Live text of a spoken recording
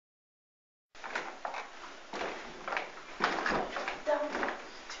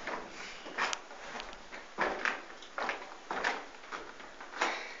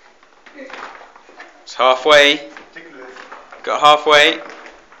It's halfway. Got halfway.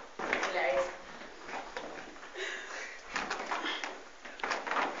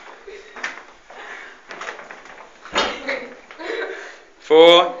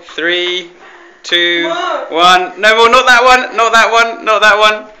 4, 3, 2, 1. No more, not that one, not that one, not that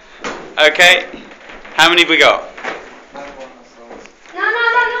one. Okay. How many have we got? No,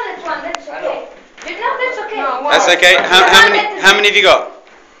 that's one. That's okay. No, that's okay. No, that's okay. How many have you got?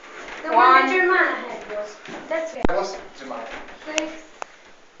 The one that Germana had was. That's okay. That was Germana.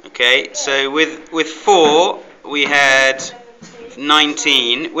 Okay, so with 4 we had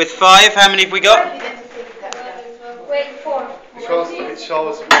 19. With 5, how many have we got? Wait, 4. Because it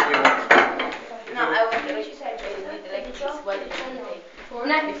shows what we want. No, I was like this what did you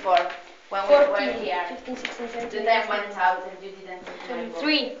take? Before. When 14, we were here. 15, 16, 17, The time went out and you didn't take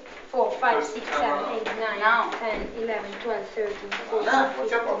 3, 4, 5, 6, 7, 8, 9, No. 10, 11, 12, 13, 14,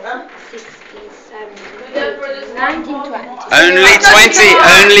 What's your problem? 16, 17, 18, 19, 20. Only 20.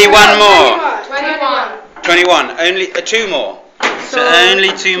 Only one more. 21. 21. Only 2 more. So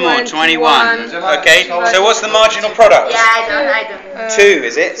only 2 more. 21. Okay. So what's the marginal product? Yeah, I don't. 2,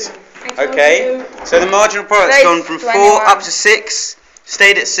 is it? Okay. So the marginal product's gone from 4 up to 6.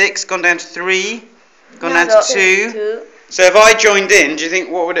 Stayed at 6. Gone down to 3. Gone down to 2. So if I joined in, do you think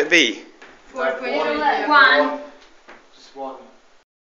what would it be? 1.